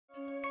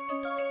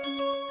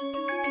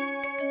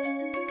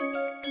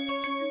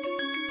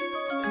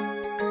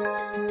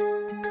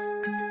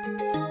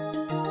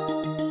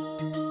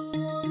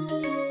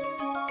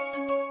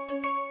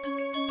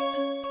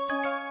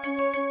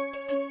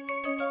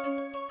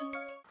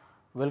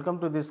Welcome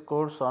to this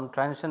course on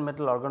transition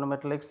metal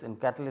organometallics in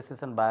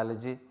catalysis and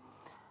biology.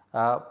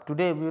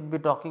 Today we will be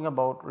talking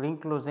about ring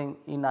closing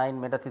eneyne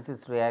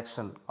metathesis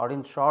reaction, or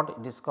in short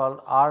it is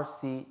called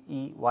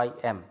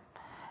RCEYM.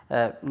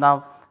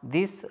 Now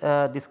this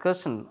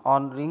discussion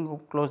on ring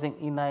closing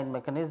eneyne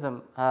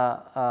mechanism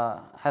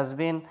has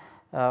been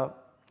a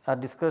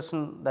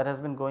discussion that has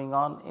been going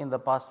on in the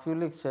past few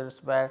lectures,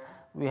 where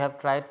we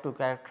have tried to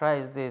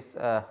characterize this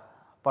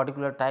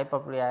particular type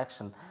of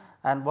reaction,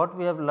 and what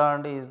we have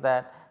learned is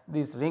that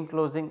this ring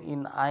closing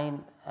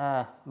eneyne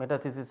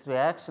metathesis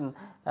reaction,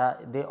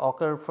 they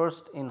occur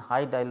first in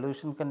high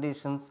dilution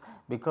conditions,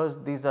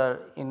 because these are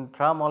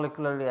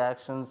intramolecular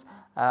reactions,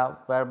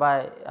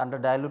 whereby under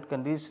dilute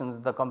conditions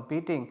the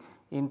competing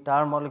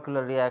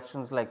intermolecular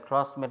reactions like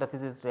cross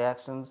metathesis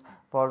reactions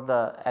for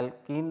the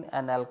alkene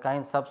and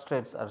alkyne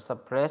substrates are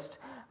suppressed.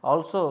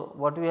 Also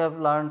what we have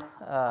learned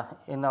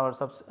in our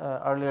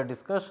earlier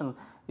discussion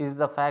is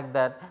the fact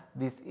that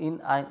this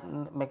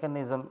eneyne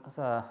mechanism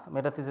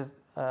metathesis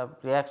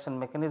reaction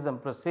mechanism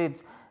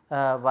proceeds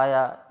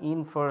via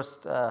ene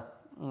first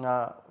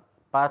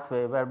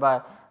pathway,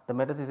 whereby the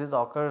metathesis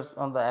occurs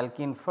on the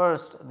alkene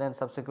first, then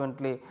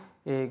subsequently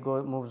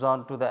moves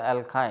on to the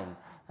alkyne.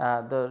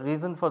 The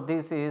reason for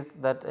this is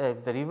that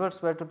if the reverse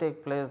were to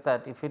take place,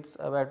 that if it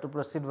were to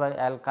proceed by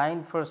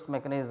alkyne first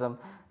mechanism,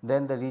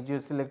 then the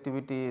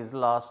regioselectivity is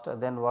lost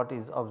than what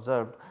is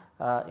observed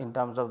in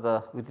terms of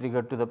the with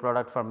regard to the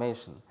product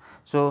formation.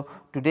 So,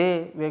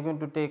 today we are going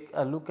to take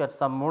a look at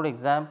some more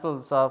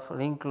examples of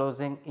ring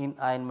closing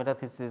eneyne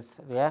metathesis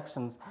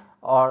reactions,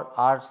 or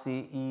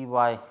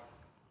RCEYM.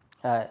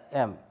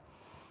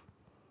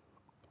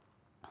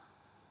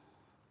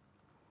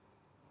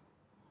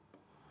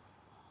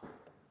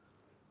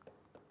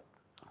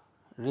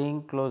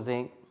 Ring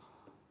closing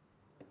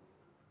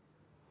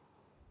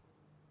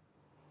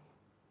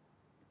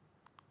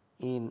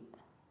in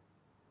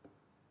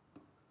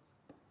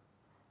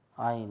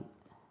eneyne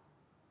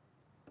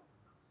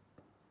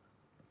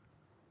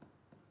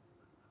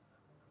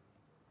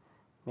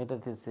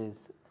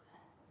metathesis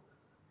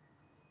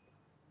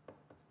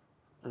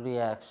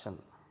reaction.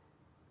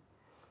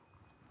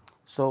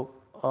 So,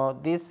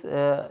 this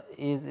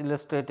is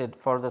illustrated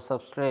for the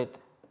substrate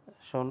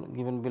shown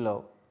given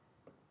below.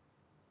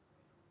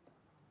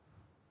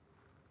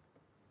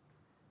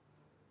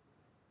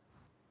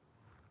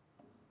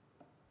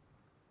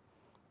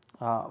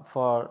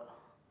 For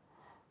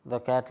the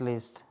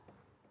catalyst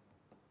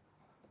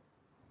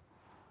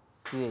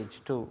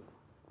CH2.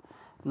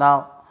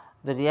 Now,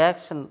 the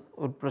reaction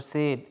would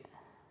proceed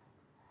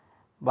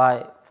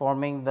by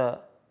forming the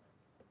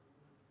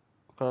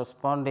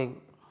corresponding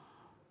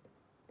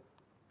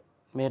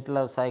metal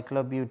of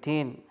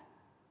cyclobutene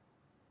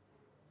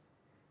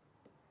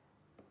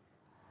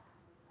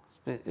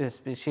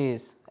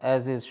species,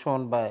 as is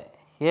shown by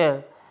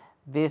here.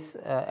 This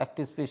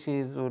active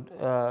species would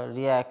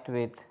react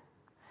with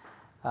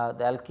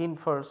the alkene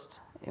first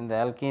in the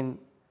alkene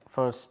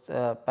first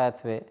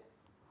pathway,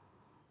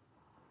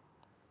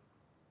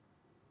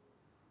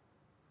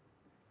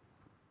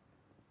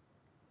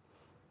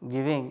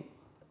 giving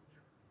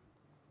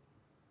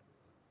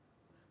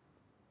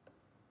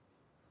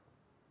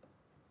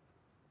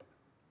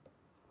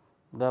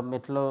the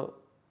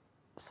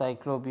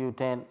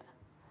metallocyclobutane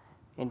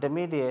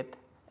intermediate,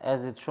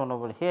 as it is shown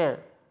over here,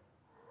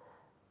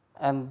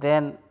 and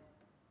then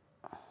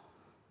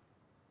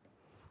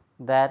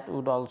that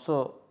would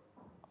also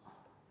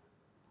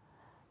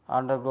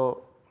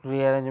undergo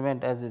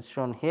rearrangement, as is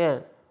shown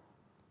here,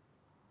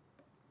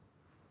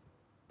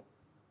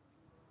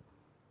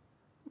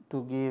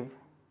 to give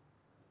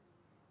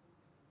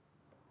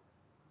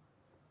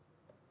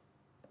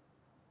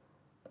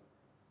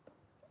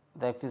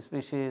the active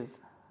species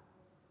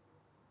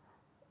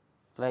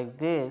like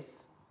this.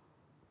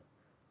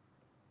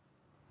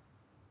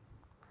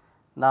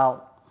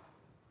 Now,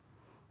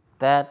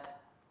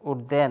 that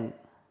would then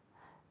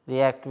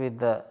react with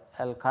the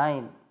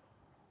alkyne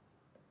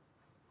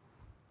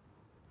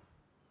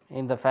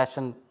in the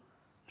fashion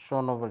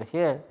shown over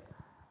here,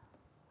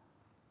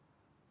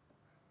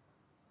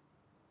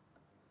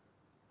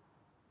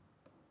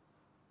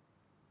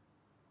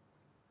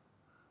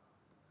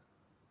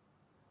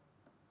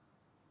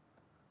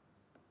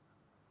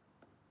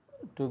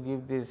 to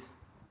give this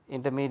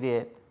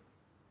intermediate.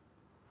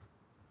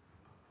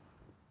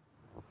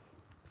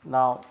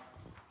 Now,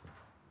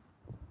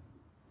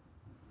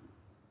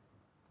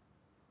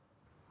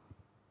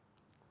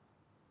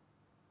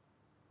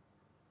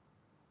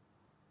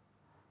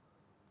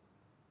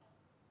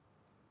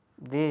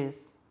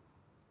 this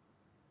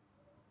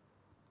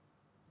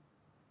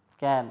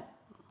can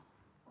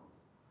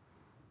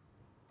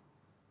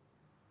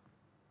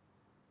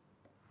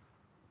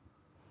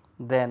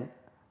then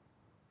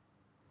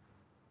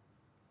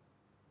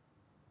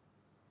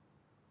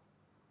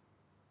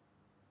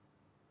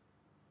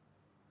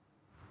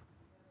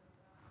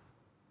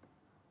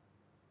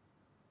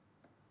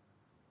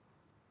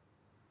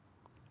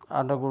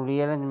undergo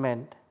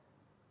rearrangement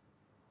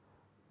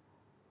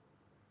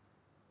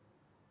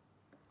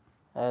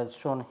as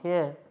shown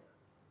here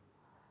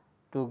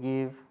to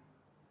give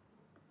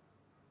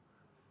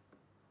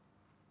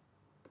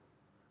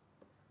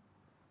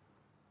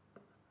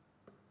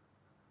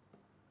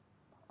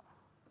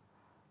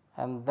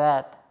and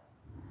that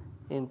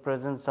in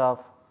presence of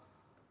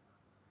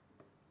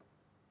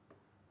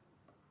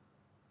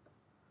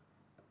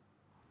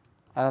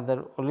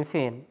another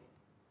olefin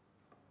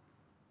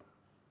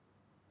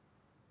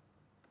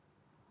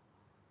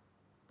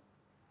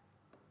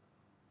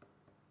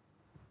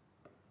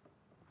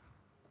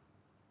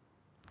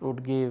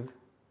would give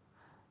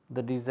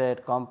the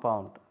desired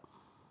compound.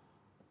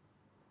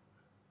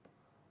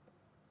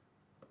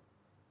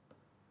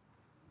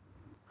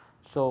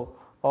 So,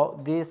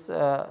 this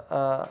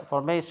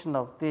formation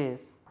of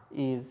this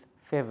is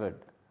favored.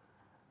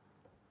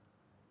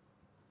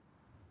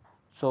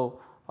 So,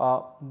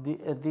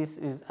 this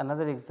is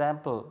another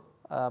example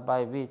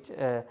by which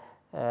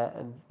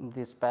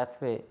this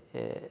pathway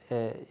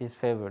is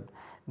favored.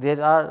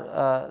 There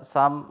are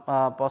some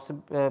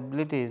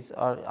possibilities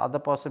or other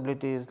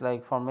possibilities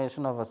like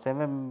formation of a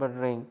semi-membered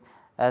ring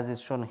as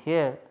is shown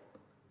here.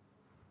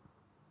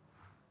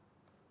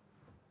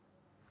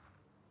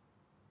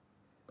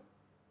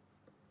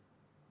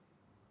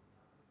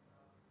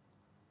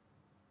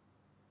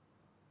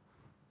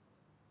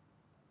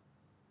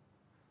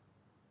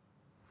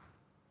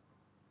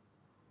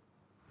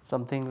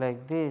 Something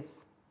like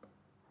this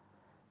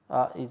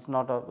is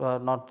not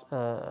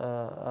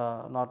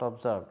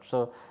observed.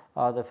 So,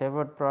 the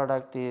favored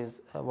product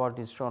is what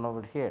is shown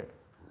over here.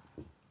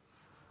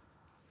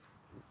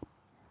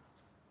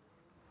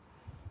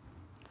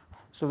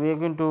 So, we are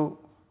going to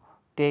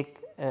take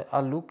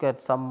a look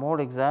at some more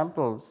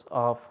examples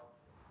of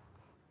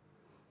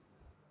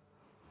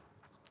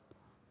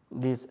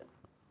this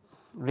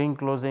ring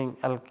closing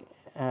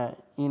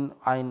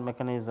Eneyne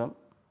mechanism.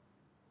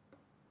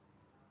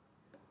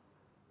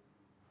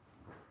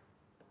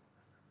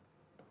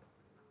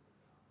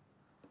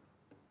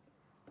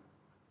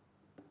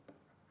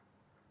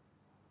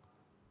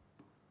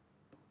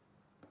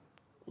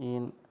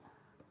 In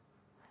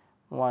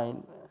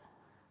Eneyne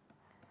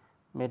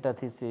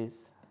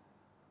metathesis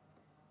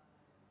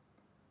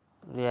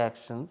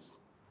reactions,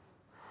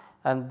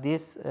 and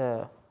this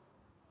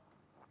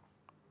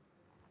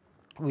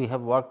we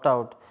have worked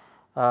out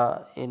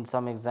in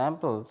some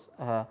examples,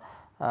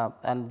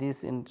 and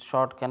this in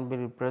short can be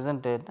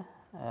represented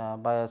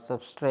by a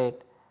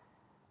substrate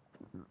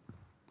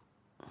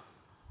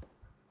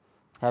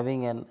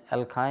having an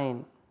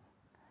alkyne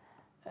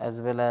as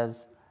well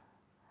as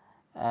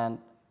an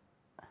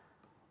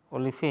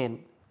olefin,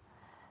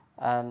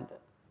 and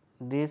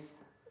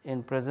this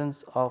in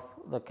presence of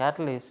the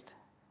catalyst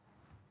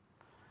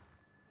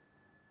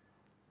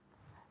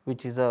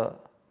which is a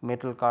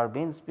metal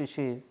carbene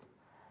species.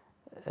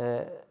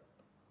 The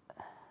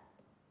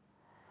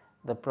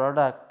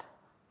product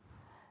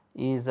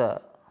is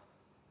a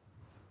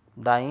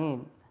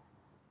diene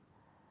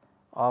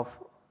of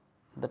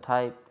the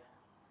type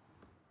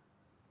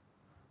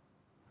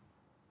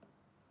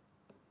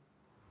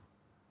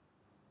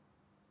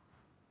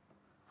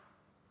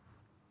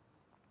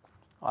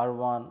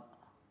R1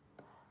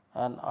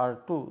 and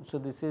R2. So,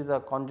 this is a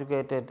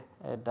conjugated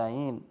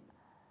diene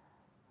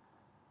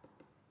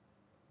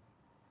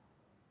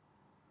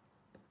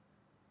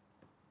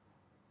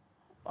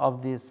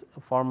of this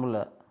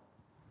formula.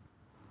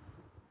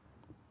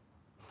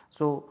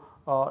 So,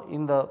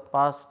 in the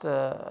past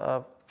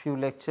few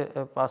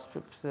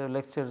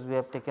lectures we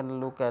have taken a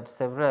look at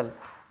several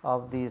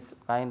of these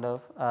kind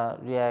of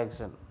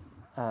reaction.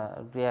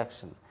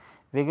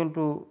 We are going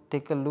to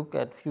take a look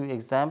at few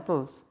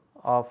examples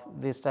of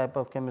this type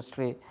of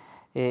chemistry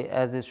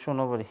as is shown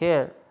over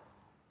here.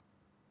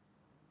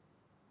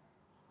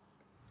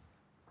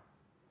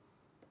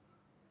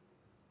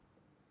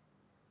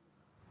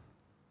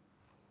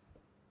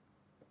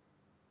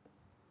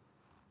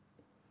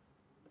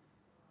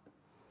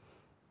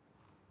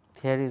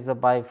 Here is a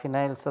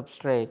biphenyl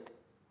substrate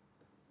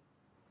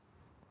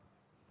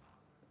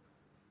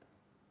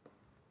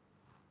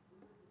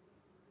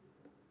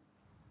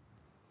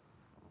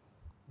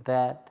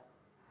that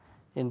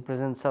in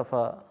presence of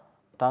a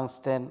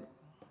tungsten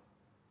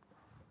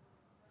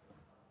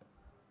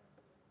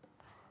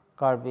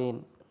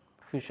carbene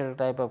Fischer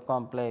type of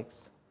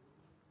complex,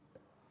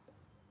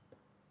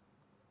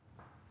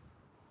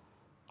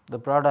 the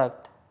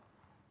product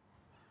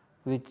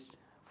which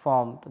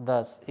formed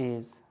thus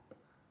is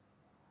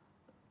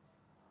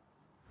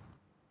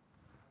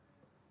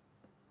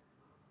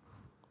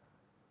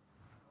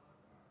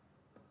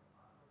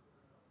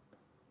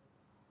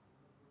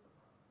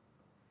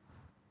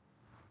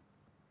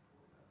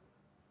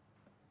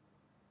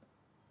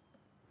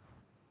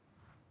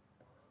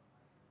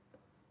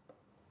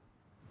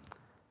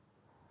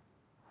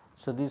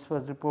so this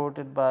was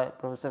reported by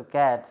Professor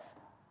Katz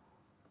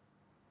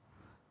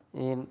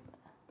in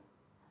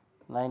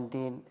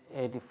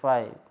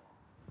 1985,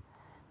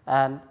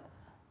 and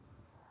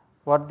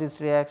what this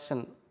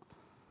reaction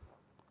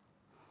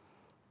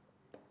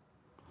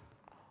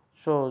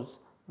shows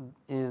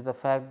is the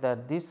fact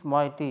that this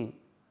moiety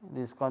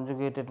this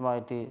conjugated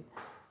moiety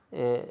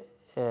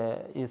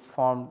is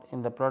formed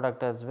in the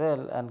product as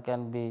well and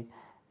can be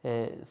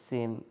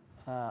seen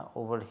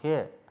over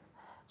here.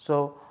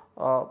 So,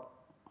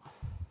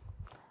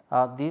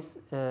 this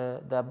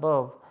the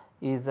above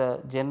is a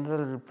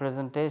general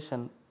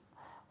representation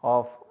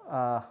of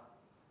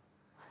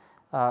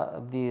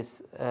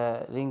this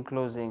ring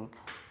closing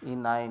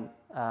eneyne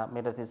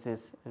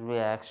metathesis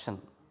reaction.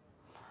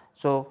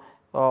 So,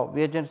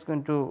 we are just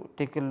going to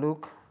take a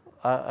look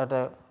at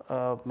a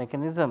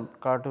mechanism,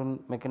 cartoon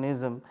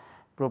mechanism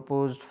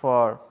proposed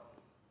for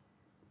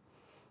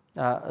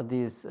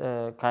these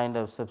kind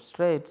of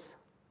substrates.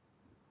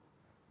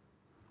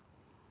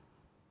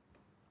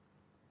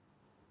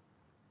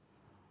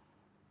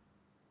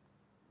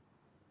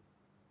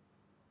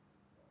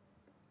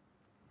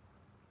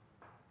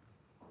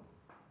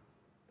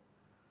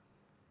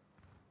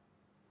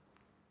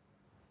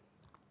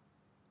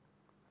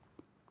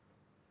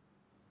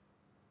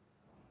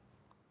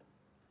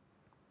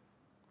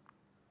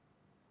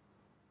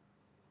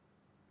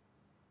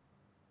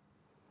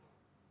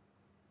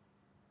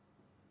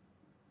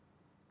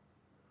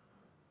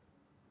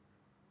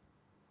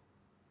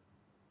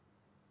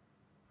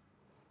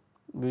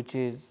 Which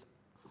is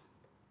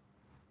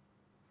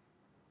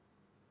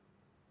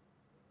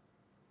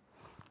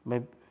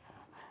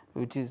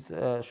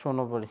shown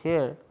over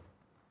here.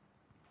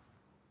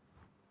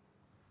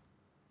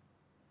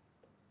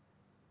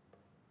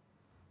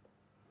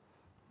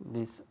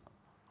 This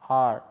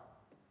R,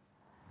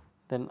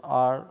 then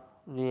R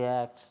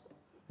reacts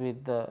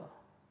with the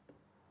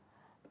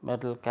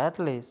metal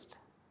catalyst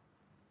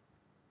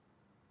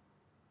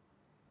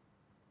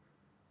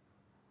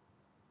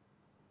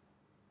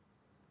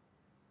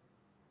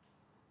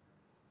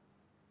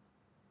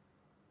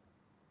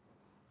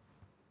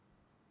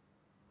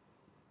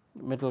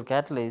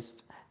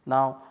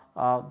Now,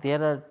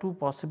 there are two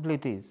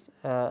possibilities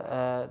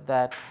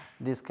that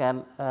this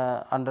can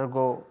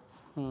undergo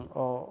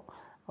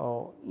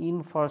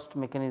in first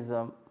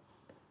mechanism,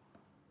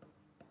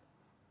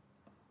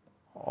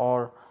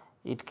 or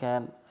it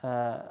can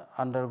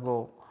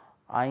undergo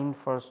in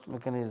first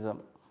mechanism.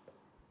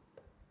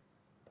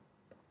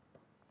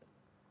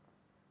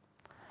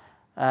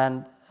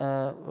 And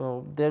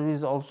there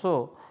is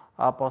also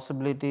a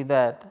possibility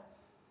that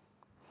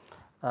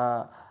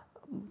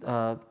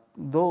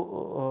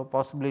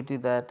possibility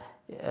that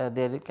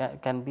there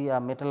can be a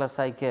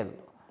metallocycle,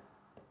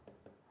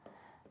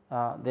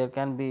 there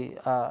can be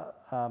a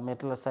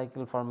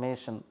metallocycle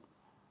formation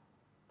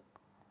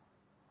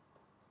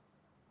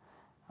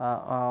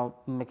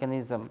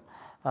mechanism.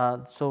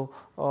 So,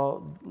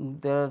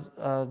 there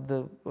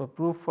the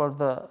proof for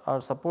the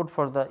or support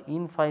for the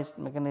in first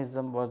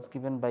mechanism was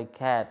given by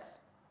Katz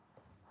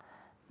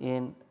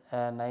in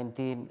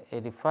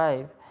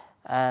 1985,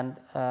 and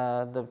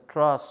the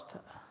Trost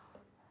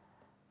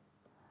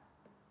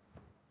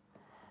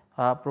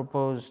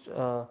proposed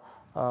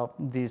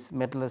this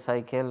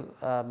metallocycle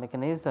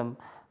mechanism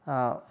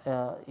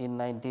in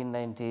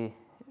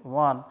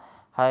 1991.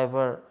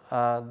 However,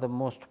 the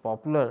most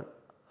popular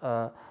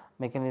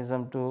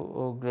mechanism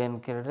to grain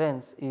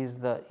clearance is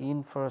the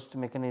in first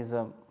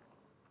mechanism,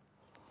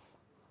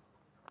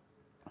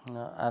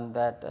 and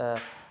that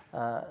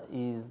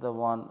is the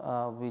one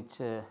which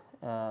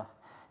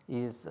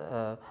is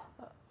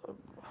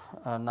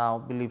now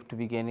believed to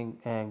be gaining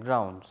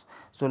grounds.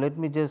 So, let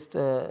me just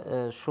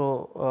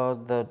show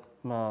the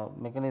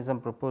mechanism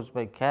proposed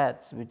by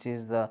Katz, which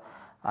is the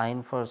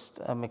in first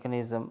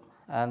mechanism,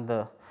 and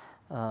the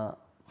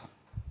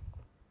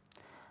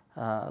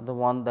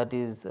one that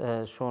is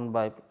shown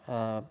by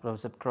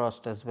Professor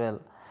Trost as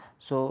well.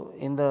 So,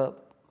 in the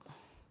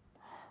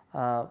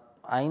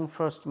in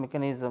first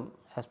mechanism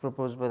as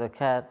proposed by the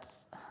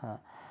Katz,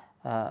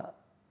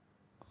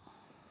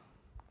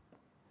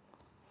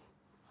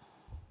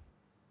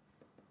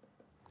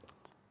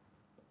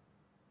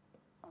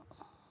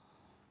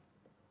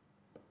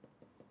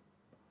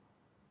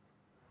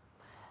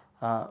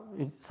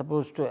 it is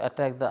supposed to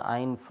attack the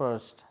in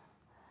first,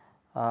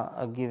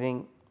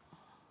 giving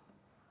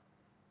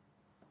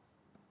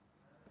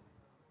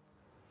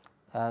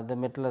the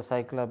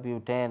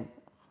metallocyclobutane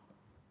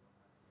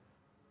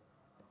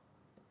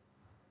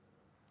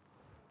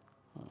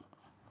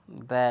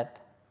that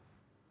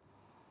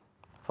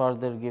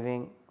further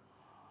giving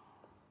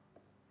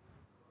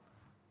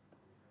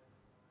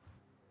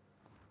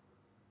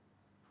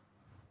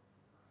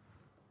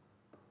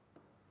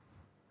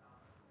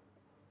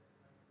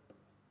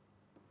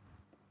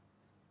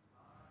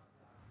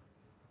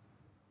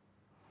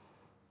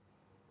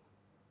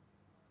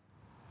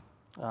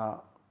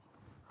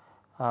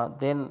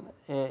then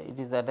it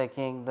is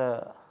attacking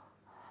the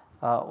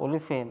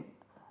olefin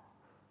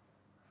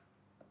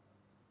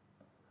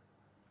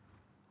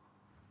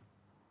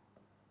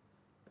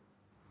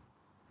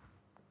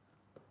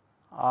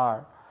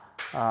R.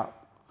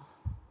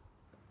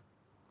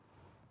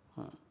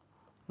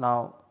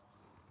 Now,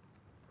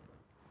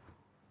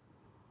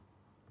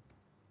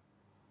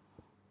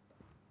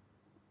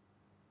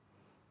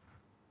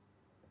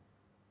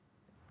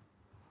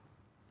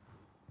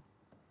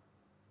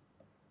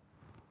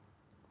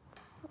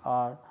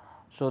 R.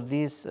 So,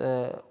 this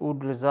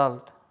would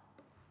result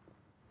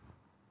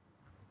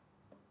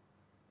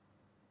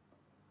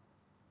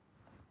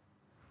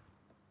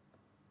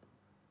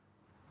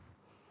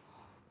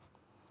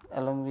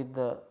along with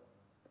the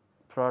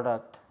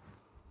product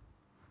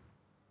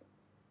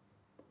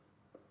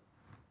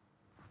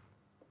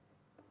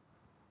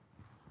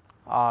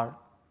R.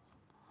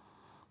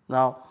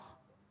 Now,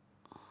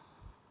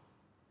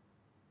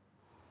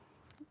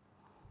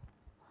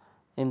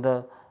 in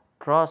the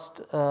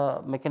crossed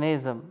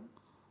mechanism,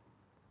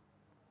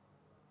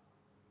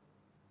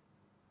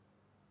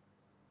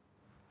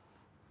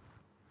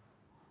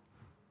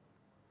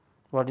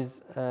 what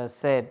is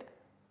said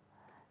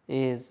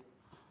is,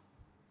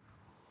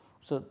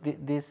 so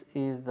this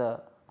is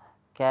the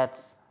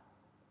Cat's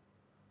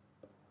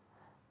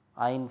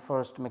iron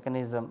first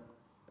mechanism,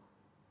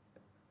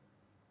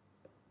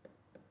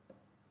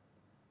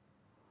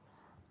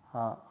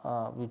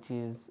 which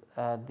is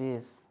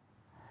this,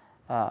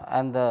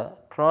 and the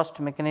crossed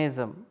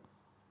mechanism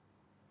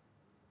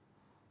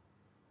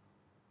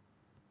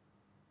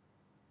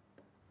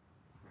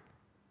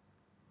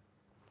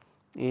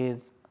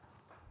is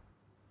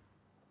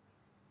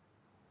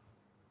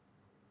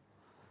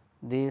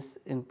this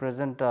in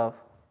present of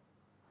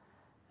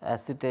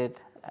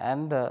acetate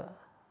and the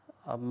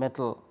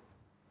metal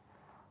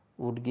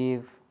would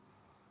give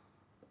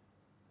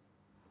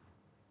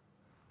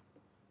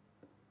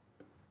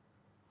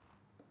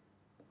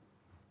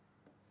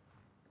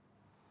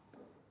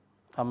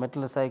a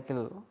metal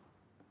cycle,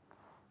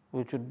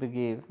 which would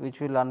be which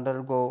will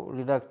undergo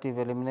reductive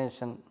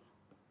elimination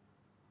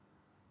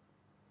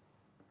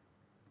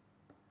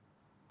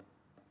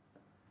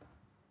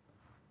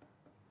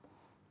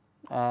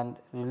and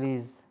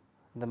release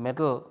the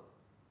metal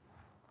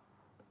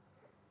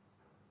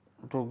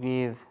to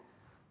give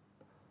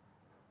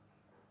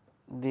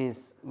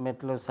this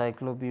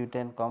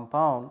metallocyclobutane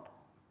compound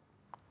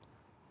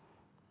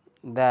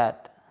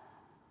that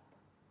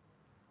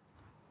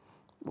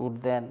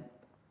would then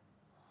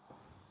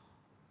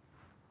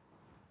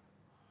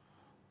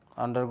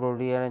undergo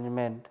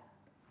rearrangement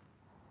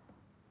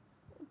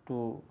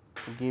to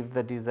give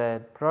the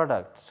desired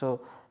product. So,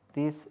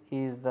 this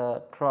is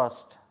the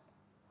trust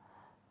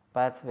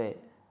pathway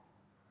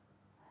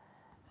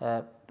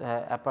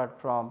apart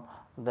from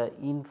the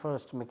in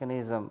first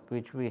mechanism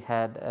which we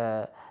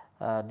had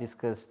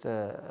discussed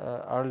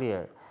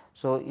earlier.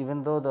 So,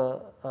 even though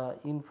the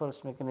in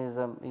first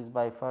mechanism is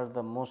by far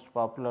the most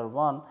popular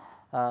one,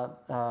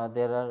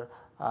 there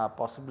are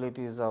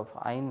possibilities of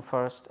in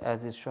first,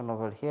 as is shown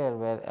over here,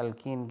 where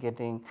alkene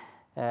getting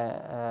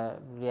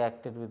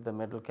reacted with the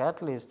metal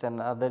catalyst, and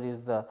other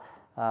is the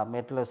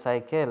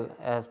metallocycle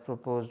as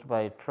proposed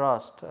by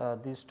Trust.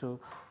 These two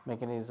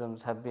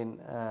mechanisms have been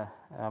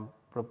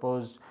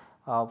proposed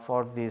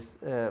for this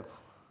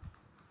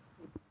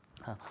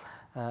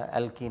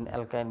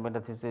alkyne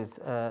metathesis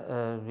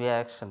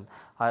reaction.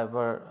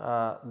 However,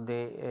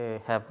 they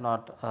have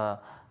not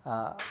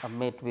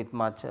met with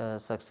much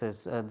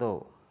success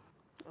though.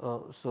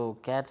 So,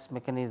 Cat's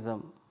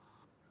mechanism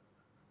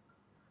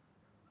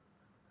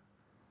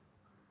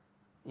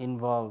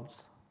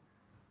involves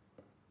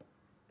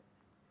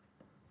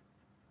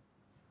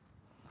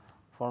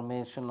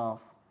formation of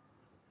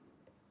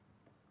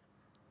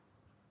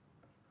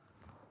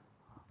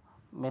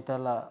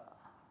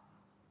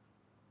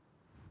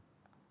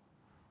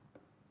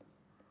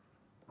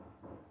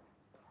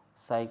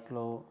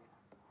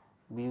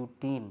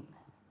metallocyclobutene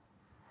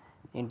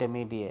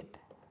intermediate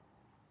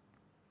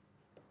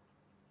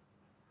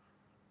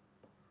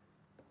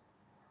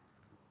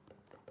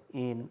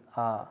in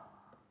a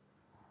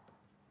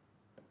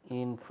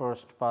in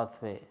first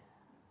pathway,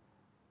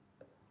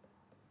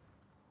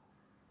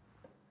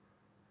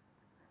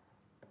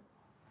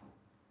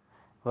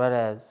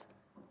 whereas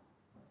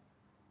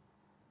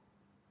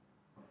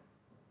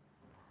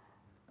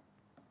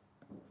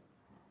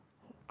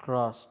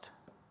crossed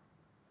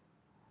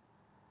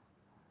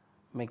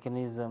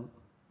mechanism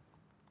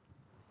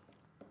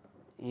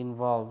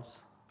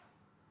involves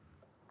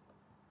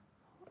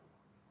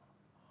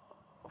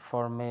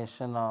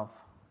formation of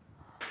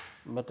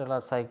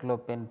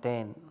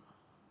metallocyclopentane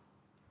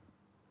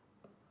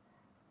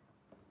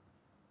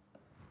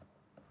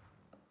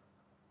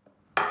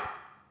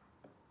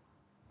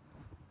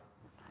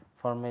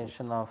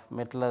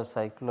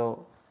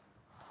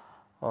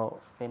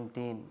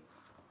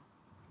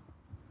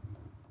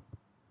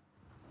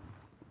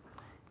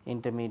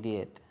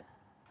intermediate,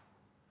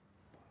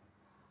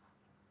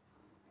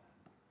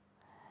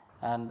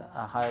 and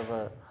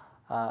however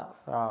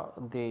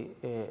they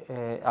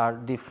are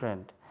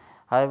different.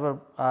 However,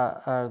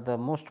 the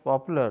most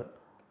popular,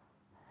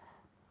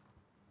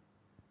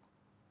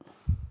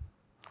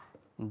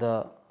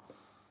 the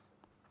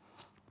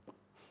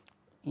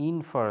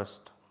in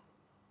first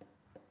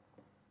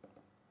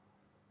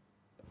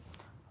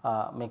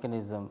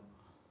mechanism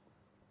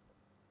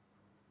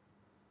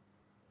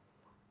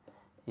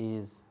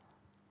is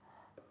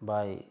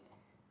by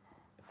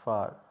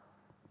far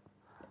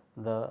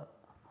the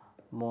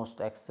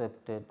most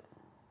accepted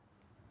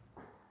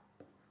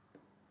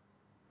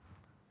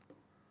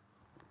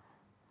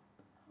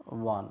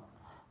one.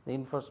 The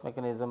inverse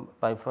mechanism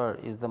by far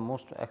is the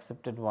most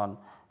accepted one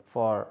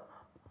for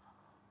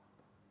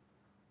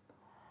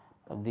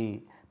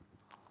the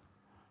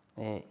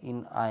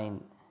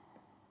Eneyne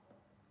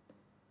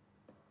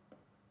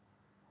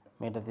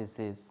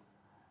metathesis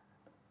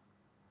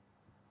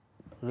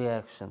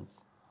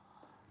reactions.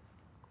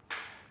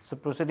 So,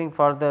 proceeding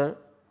further,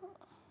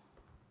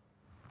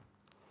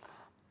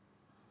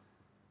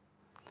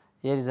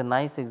 here is a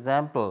nice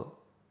example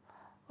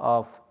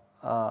of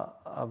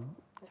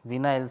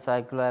vinyl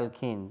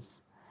cycloalkenes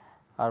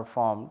are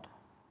formed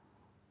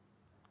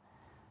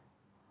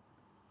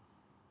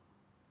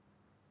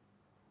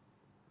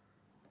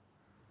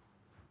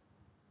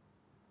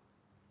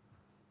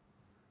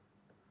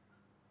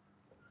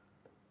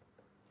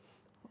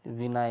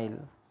vinyl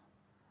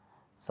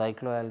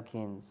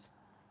cycloalkenes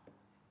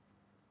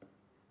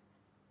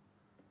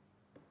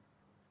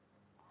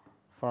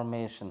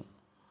formation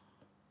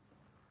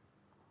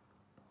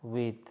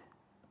with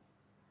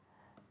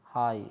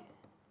high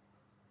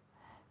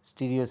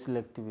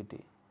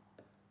stereoselectivity.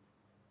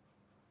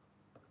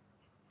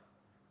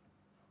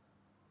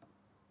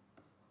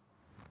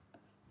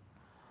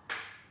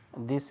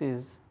 This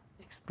is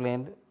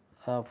explained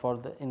for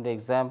the in the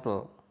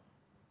example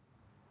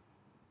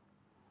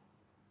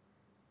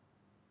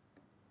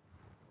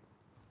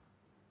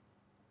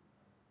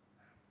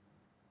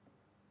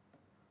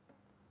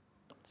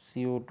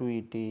CO2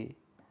 ET,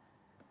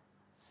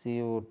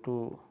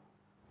 CO2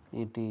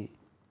 ET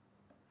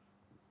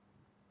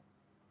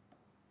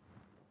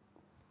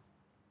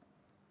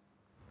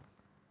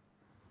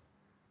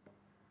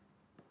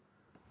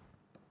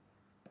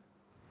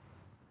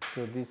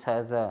so this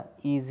has a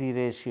easy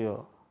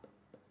ratio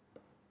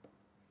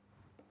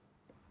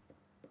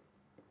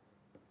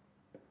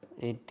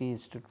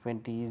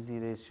 80:20 easy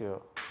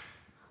ratio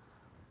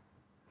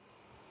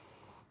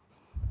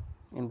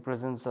in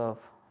presence of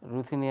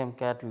ruthenium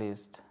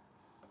catalyst.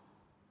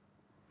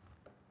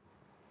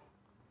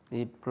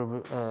 It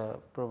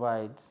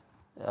provides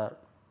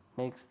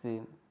makes the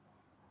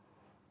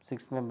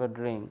 6-membered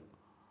ring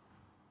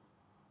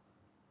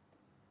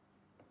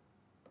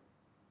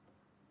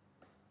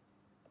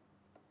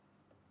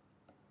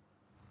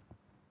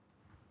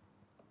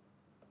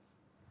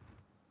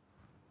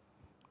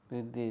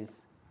with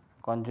this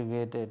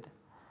conjugated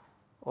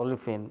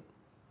olefin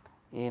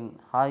in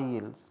high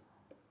yields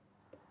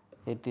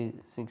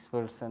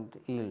 86%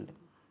 yield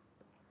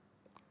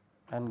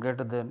and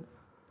greater than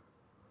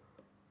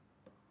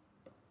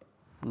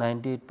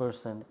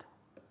 98%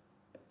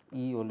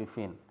 E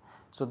olefin.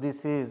 So,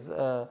 this is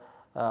a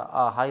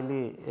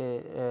highly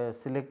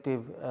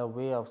selective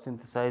way of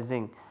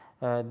synthesizing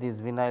this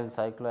vinyl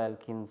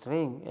cycloalkenes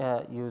ring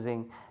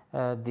using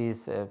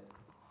this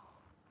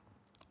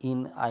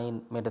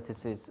Eneyne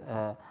metathesis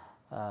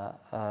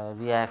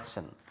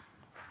reaction.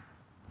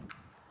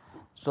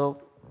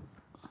 So,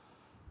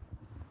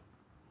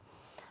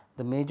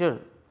 the major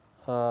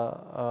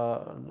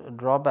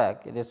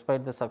drawback,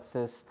 despite the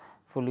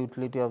successful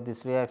utility of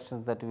these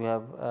reactions that we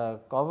have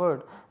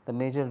covered, the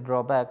major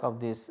drawback of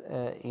this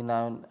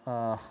Eneyne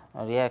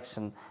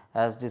reaction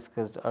as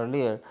discussed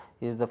earlier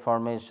is the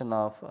formation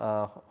of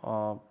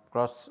other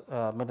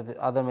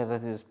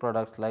metathesis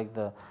products like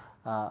the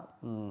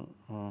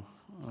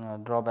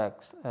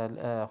drawbacks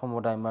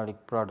homodimeric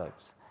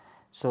products.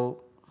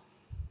 So,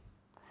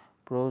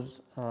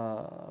 pros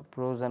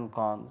and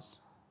cons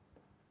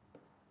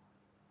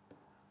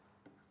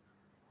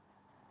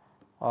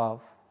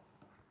of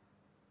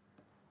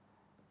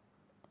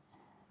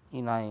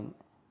Eneyne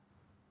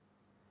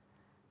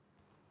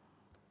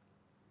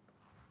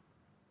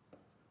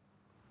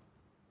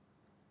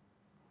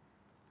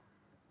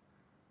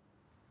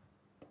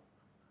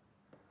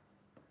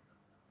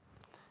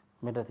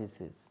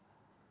metathesis.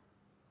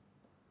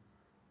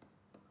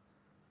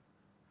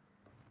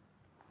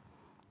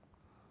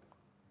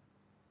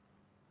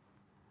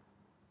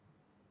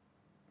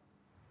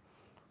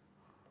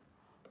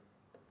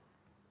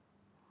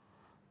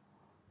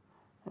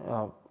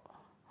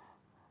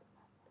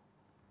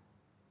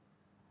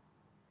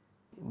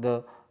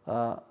 The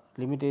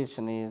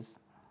limitation is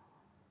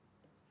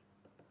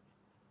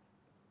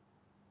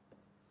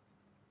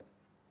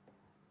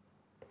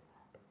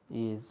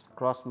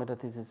cross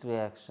metathesis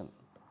reaction.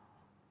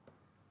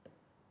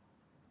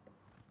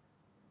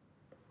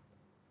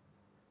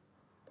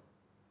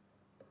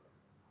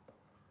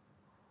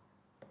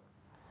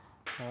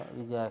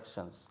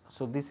 Reactions.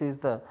 So, this is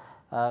the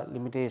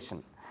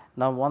limitation.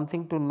 Now, one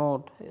thing to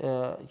note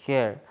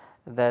here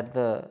that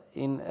the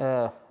in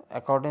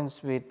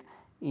accordance with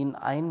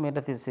Eneyne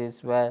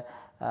metathesis where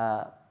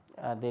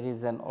there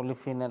is an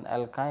olefin and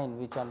alkyne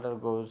which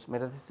undergoes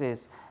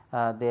metathesis,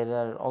 there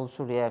are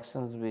also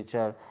reactions which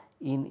are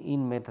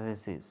in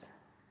metathesis.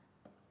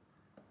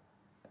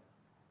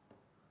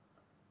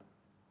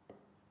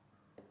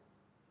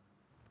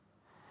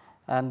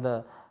 And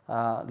the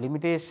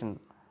limitation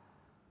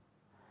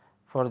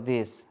for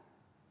this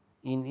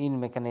in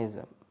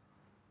mechanism,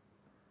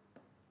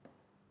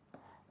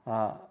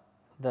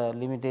 the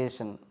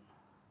limitation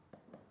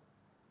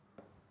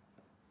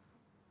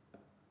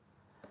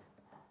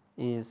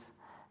is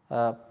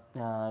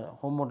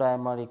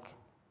homodimeric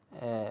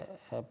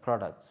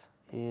products,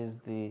 is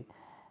the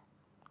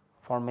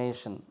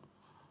formation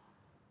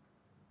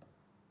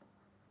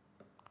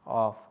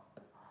of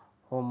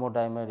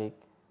homodimeric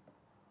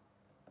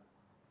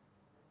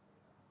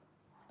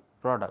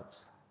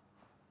products.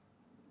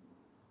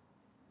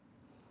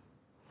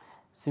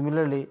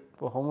 Similarly,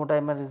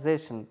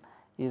 homodimerization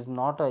is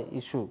not a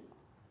issue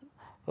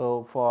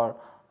for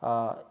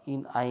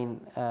Eneyne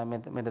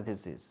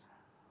metathesis.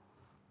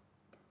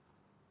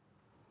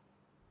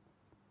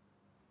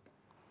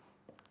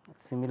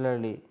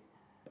 Similarly,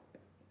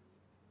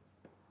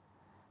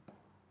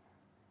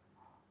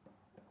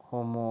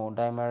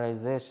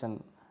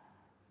 homodimerization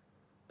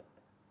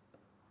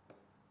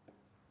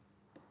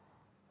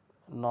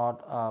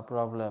not a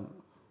problem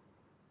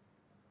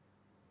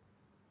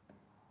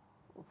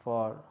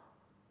for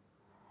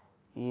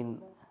Eneyne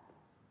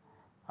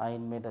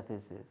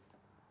metathesis.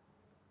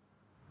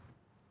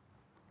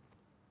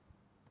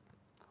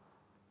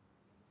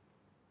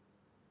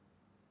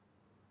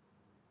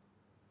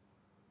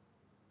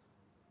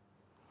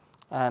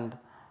 And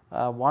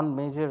one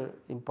major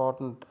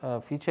important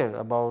feature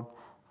about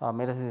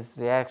metathesis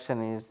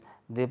reaction is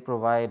they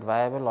provide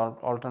viable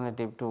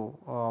alternative to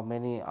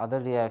many other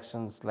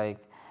reactions like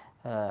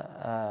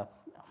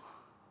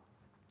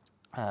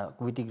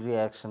Wittig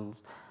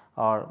reactions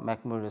or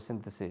McMurray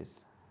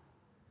synthesis.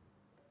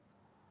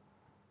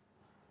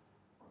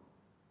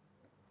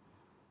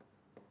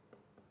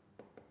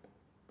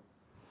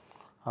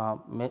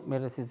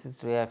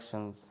 Metathesis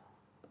reactions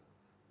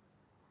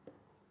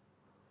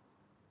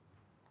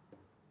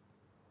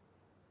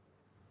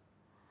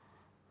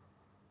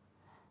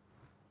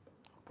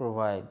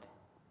provide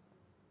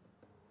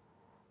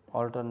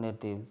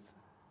alternatives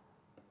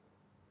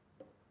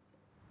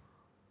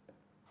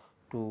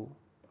to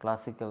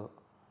classical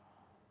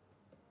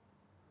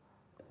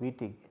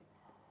Wittig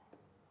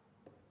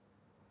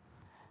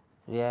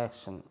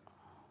reaction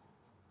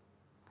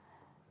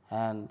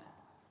and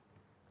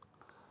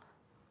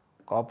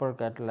copper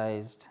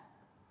catalyzed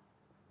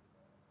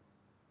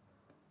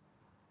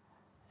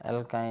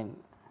alkyne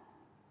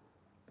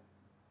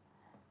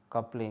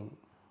coupling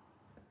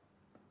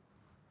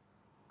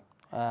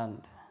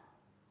and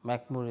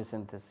McMurray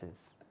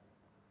synthesis.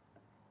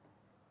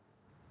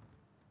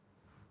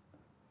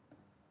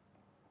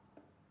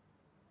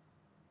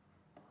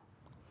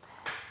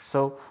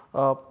 So,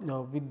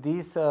 with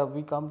this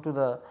we come to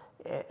the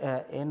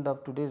end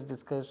of today's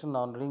discussion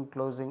on ring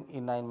closing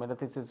Eneyne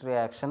metathesis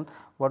reaction.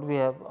 What we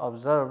have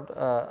observed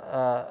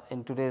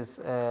in today's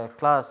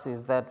class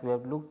is that we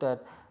have looked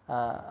at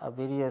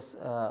various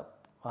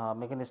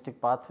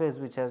mechanistic pathways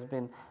which has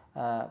been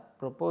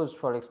proposed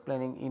for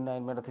explaining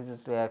Eneyne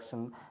metathesis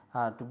reaction.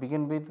 To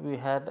begin with, we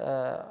had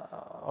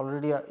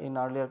already in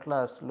earlier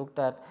class looked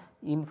at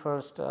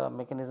in-first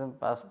mechanism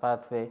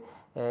pathway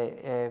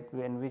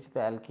in which the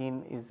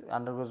alkene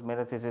undergoes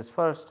metathesis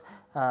first,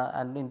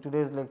 and in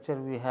today's lecture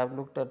we have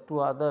looked at two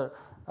other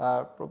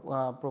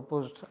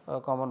proposed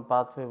common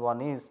pathway.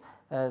 One is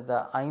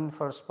the Eneyne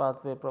first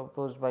pathway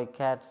proposed by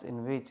Katz,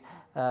 in which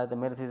the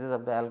metathesis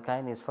of the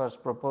alkyne is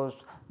first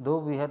proposed, though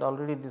we had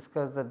already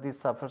discussed that this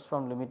suffers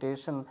from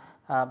limitation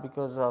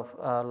because of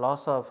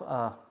loss of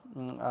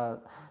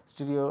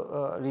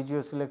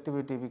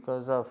regioselectivity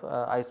because of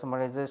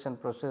isomerization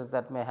process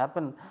that may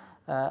happen,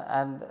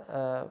 and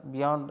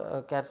beyond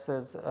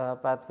Katz's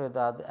pathway,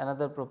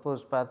 another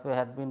proposed pathway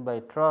had been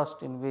by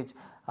Trost, in which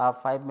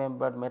 5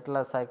 membered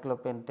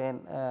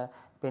metallocyclopentane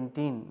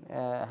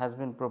has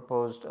been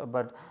proposed,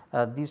 but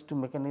these two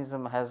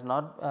mechanism has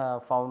not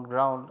found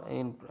ground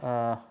in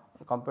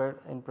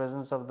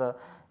presence of the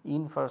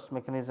in-first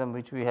mechanism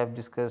which we have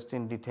discussed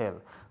in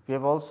detail. We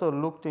have also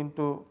looked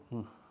into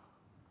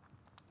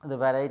the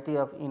variety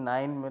of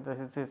Eneyne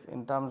metathesis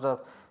in terms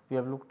of, we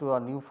have looked to a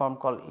new form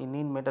called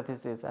Eneyne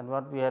metathesis, and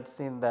what we had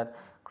seen that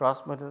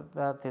cross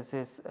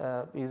metathesis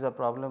is a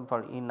problem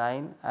for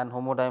Eneyne and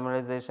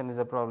homodimerization is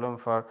a problem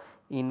for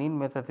Eneyne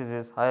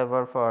metathesis.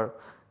 However, for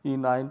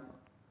Eneyne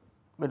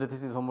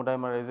metathesis,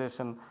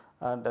 homodimerization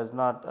does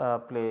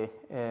not play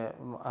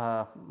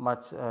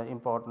much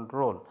important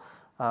role.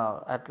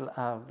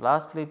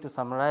 Lastly, to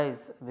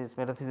summarize this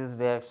metathesis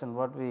reaction,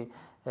 what we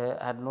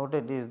had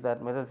noted is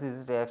that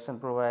metathesis reaction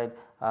provide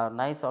a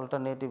nice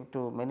alternative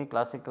to many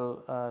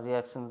classical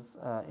reactions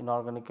in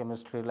organic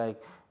chemistry like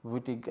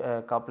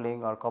Wittig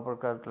coupling or copper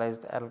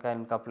catalyzed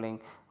alkyne coupling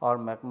or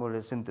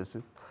McMurray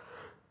synthesis.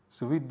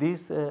 So, with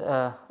this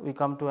we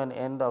come to an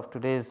end of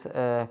today's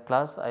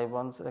class. I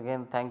once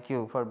again thank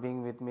you for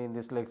being with me in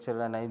this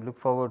lecture, and I look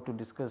forward to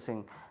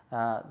discussing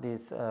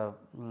this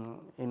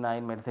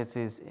Eneyne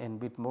metathesis in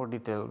bit more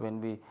detail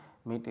when we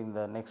meet in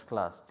the next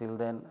class. Till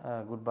then,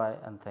 goodbye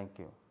and thank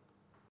you.